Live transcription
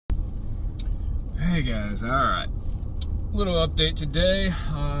Hey guys, alright. Little update today.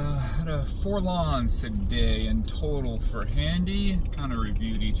 Had 4 lawns today in total for Handy. Kind of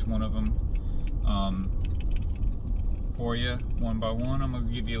reviewed each one of them for you one by one. I'm going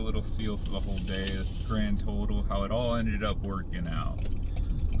to give you a little feel for the whole day, the grand total, how it all ended up working out.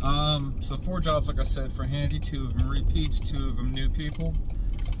 So 4 jobs, like I said, for Handy. 2 of them repeats, 2 of them new people.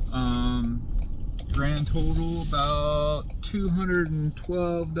 Grand total about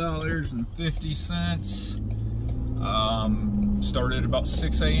 $212.50. Started about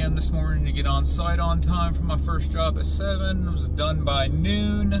 6 a.m. this morning to get on site on time for my first job at 7. It was done by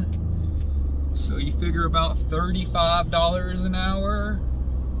noon. So you figure about $35 an hour.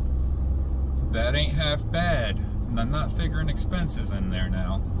 That ain't half bad. And I'm not figuring expenses in there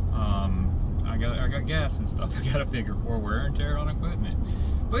now. I got gas and stuff I gotta figure for wear and tear on equipment.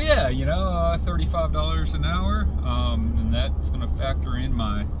 But yeah, you know, $35 an hour, and that's gonna factor in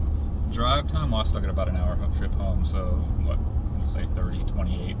my drive time. Well, I still got about an hour trip home, so what, let's say 30,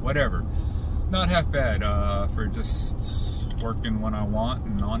 28, whatever. Not half bad for just working when I want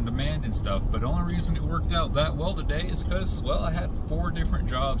and on demand and stuff. But the only reason it worked out that well today is because, well, I had 4 different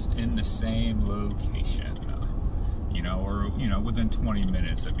jobs in the same location. Within 20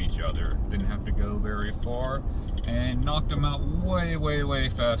 minutes of each other. Didn't have to go very far, and knocked them out way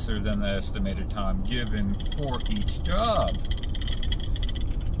faster than the estimated time given for each job.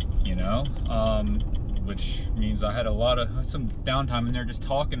 Which means I had some downtime in there just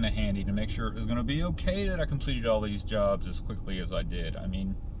talking to Handy to make sure it was going to be okay that I completed all these jobs as quickly as I did. I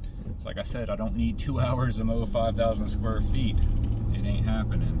mean, it's like I said, I don't need 2 hours to mow 5,000 square feet. It ain't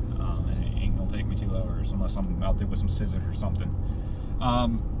happening. It ain't gonna take me 2 hours unless I'm out there with some scissors or something.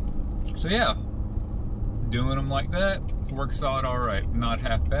 So yeah, doing them like that works out all right. Not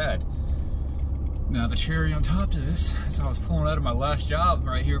half bad. Now the cherry on top of this, as I was pulling out of my last job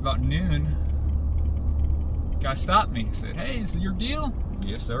right here about noon, guy stopped me. Said, "Hey, is this your deal?"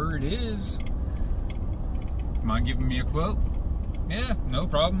 "Yes, sir, it is." "Mind giving me a quote?" "Yeah, no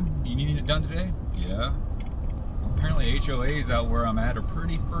problem. You need it done today?" "Yeah." Apparently HOAs out where I'm at are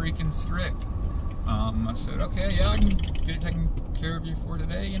pretty freaking strict. I said, "Okay, yeah, I can get it taken care of you for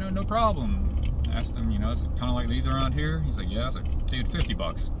today, no problem." Asked him, is it kind of like these around here? He's like, "Yeah." I was like, "Dude,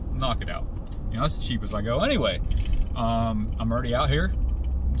 $50, knock it out." That's as cheap as I go. Anyway, I'm already out here.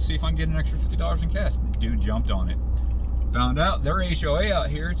 Let's see if I can get an extra $50 in cash. Dude jumped on it. Found out their HOA out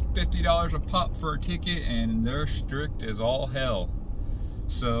here, it's $50 a pop for a ticket, and they're strict as all hell.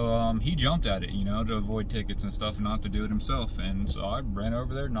 So he jumped at it, to avoid tickets and stuff and not to do it himself. And so I ran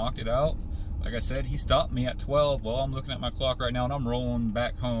over there, knocked it out. Like I said, he stopped me at 12. Well, I'm looking at my clock right now and I'm rolling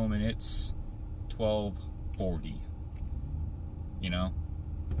back home and it's 12:40.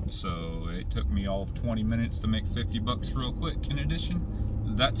 So it took me all of 20 minutes to make $50 real quick. In addition,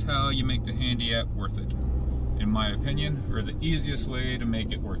 that's how you make the Handy app worth it. In my opinion, or the easiest way to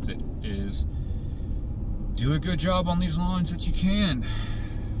make it worth it is do a good job on these lawns that you can.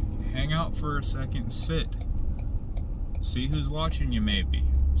 Hang out for a second, sit. See who's watching you maybe.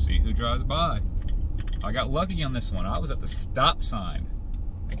 See who drives by. I got lucky on this one. I was at the stop sign.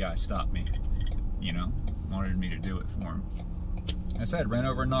 The guy stopped me, wanted me to do it for him. I said, ran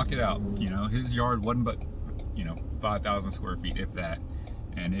over and knocked it out. His yard wasn't but, 5,000 square feet, if that.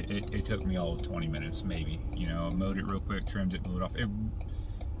 And it took me all of 20 minutes, maybe. Mowed it real quick, trimmed it, blew it off.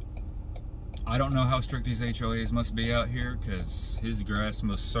 I don't know how strict these HOAs must be out here, because his grass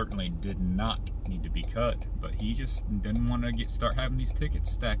most certainly did not need to be cut, but he just didn't want to start having these tickets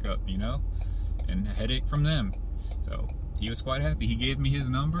stack up, and a headache from them. So he was quite happy. He gave me his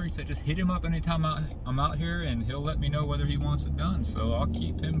number. He said, just hit him up anytime I'm out here, and he'll let me know whether he wants it done. So I'll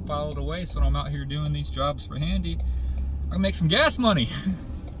keep him filed away, so when I'm out here doing these jobs for Handy, I can make some gas money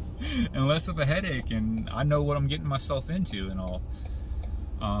and less of a headache, and I know what I'm getting myself into and all.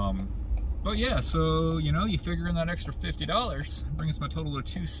 But yeah, so, you figure in that extra $50, brings my total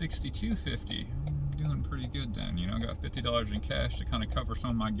to $262.50. I'm doing pretty good then, I got $50 in cash to kind of cover some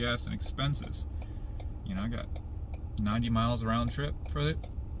of my gas and expenses. I got 90 miles round trip for it,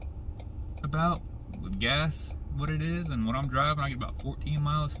 about, with gas, what it is, and when I'm driving, I get about 14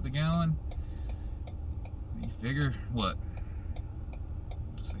 miles to the gallon. You figure, what,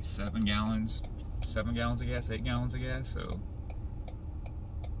 say 7 gallons of gas, 8 gallons of gas, so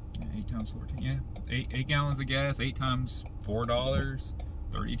 8 times 14, yeah, 8 gallons of gas, 8 times $4,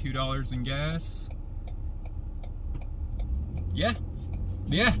 $32 in gas. Yeah,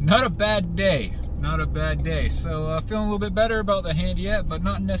 not a bad day. Not a bad day. So feeling a little bit better about the Handy app, but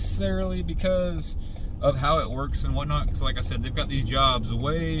not necessarily because of how it works and whatnot. Because like I said, they've got these jobs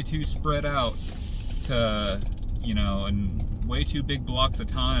way too spread out to, and way too big blocks of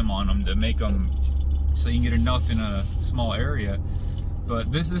time on them to make them so you can get enough in a small area.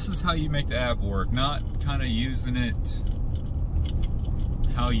 But this is how you make the app work, not kind of using it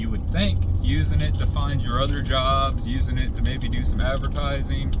how you would think, using it to find your other jobs, using it to maybe do some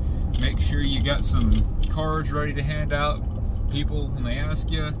advertising, make sure you got some cards ready to hand out to people when they ask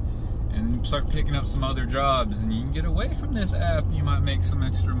you, and start picking up some other jobs. And you can get away from this app, you might make some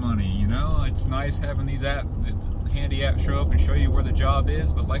extra money, you know? It's nice having these handy apps show up and show you where the job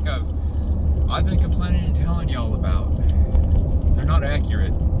is, but like I've been complaining and telling y'all about, they're not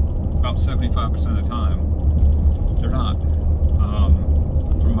accurate about 75% of the time. They're not.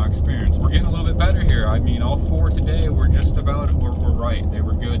 From my experience, we're getting a little bit better here. I mean, all 4 today were just about, we're right. They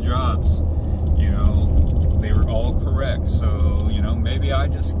were good jobs. You know, they were all correct. So, you know, maybe I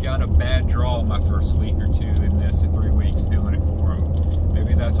just got a bad draw my first week or 2 in this 3 weeks doing it for them.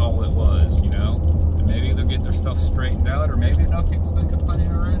 Maybe that's all it was, you know? And maybe they'll get their stuff straightened out, or maybe enough people have been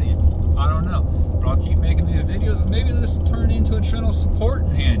complaining already. I don't know. But I'll keep making these videos, and maybe this will turn into a channel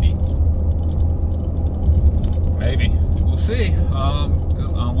supporting handy. Maybe. We'll see.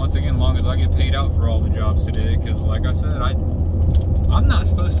 Once again, as long as I get paid out for all the jobs today, because like I said, I'm not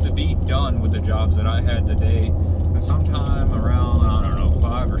supposed to be done with the jobs that I had today. But sometime around, I don't know,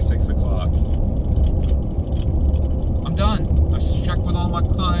 5 or 6 o'clock, I'm done. I checked with all my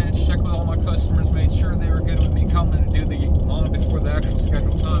clients, checked with all my customers, made sure they were good with me coming to do the long before the actual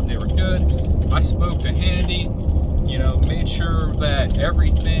scheduled time. They were good. I spoke to Handy, you know, made sure that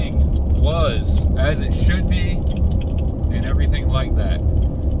everything was as it should be and everything like that.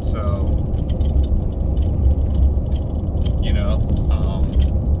 So, you know,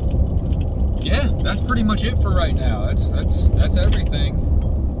 yeah, that's pretty much it for right now. That's everything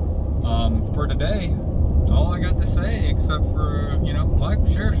for today. All I got to say, except for, you know, like,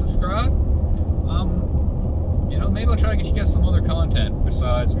 share, subscribe. You know, maybe I'll try to get you guys some other content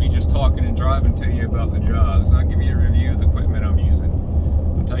besides me just talking and driving to you about the jobs. I'll give you a review of the equipment I'm using.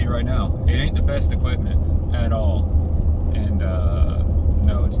 I'll tell you right now, it ain't the best equipment at all. And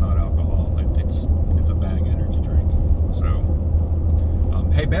no, it's not alcohol. It's a Bang energy drink. So,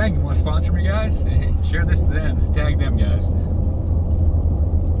 hey Bang, you want to sponsor me, guys? Share this to them. Tag them, guys.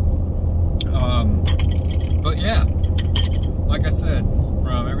 But yeah, like I said,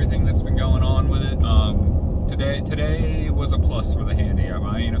 from everything that's been going on with it, today was a plus for the Handy app.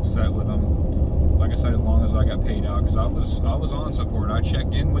 I ain't upset with them. Like I said, as long as I got paid out, because I was on support. I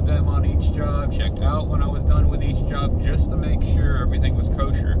checked in with them on each job, checked out when I was done with each job, just to make sure everything was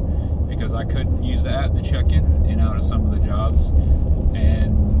kosher, because I couldn't use the app to check in and out of some of the jobs,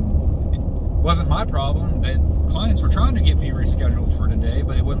 and it wasn't my problem. The clients were trying to get me rescheduled for today,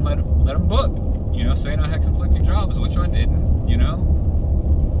 but it wouldn't let them book, you know, saying I had conflicting jobs, which I didn't, you know.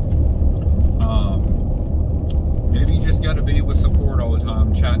 Maybe you just got to be with support all the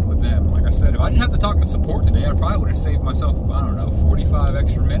time, chatting with them. Like I said, if I didn't have to talk to support today, I probably would have saved myself, I don't know, 45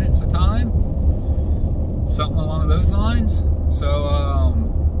 extra minutes of time. Something along those lines. So,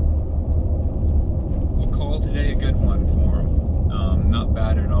 we'll call today a good one for them. Not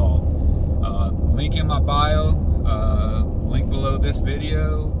bad at all. Link in my bio, link below this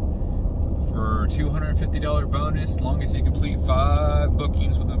video for $250 bonus, as long as you complete 5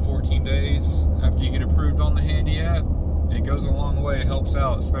 bookings within 14 days after you get approved on the Handy app. It goes a long way. It helps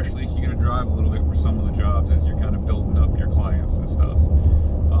out, especially if you're going to drive a little bit for some of the jobs as you're kind of building up your clients and stuff.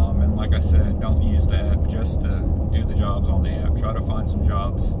 And like I said, don't use the app just to do the jobs on the app. Try to find some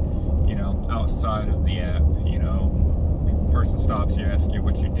jobs, you know, outside of the app. You know, person stops you, asks you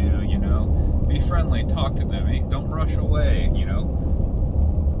what you do, you know. Be friendly, talk to them. Hey, don't rush away, you know.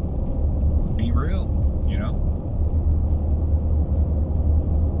 Be real, you know.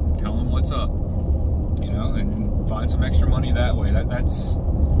 Tell them what's up, you know, and find some extra money that way. That's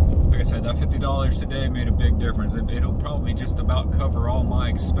like I said, that $50 today made a big difference. It'll probably just about cover all my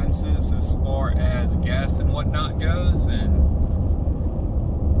expenses as far as gas and whatnot goes, and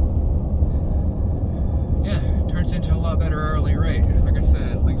yeah, it turns into a lot better early rate. Like I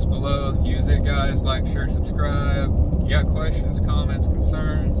said, links below. Use it, guys. Like, share, subscribe. You got questions, comments,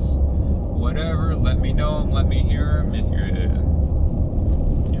 concerns, whatever, let me know them, let me hear them. If you're,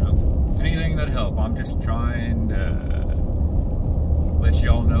 you know, anything that'd help. I'm just trying to let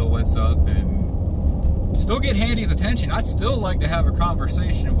y'all know what's up and still get Handy's attention. I'd still like to have a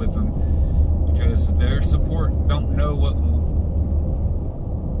conversation with them, because their support don't know what's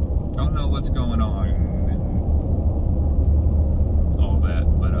going on and all that.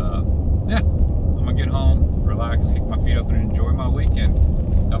 But yeah, I'm gonna get home, relax, kick my feet up, and enjoy my weekend.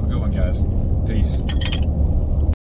 Have a good one, guys. Peace.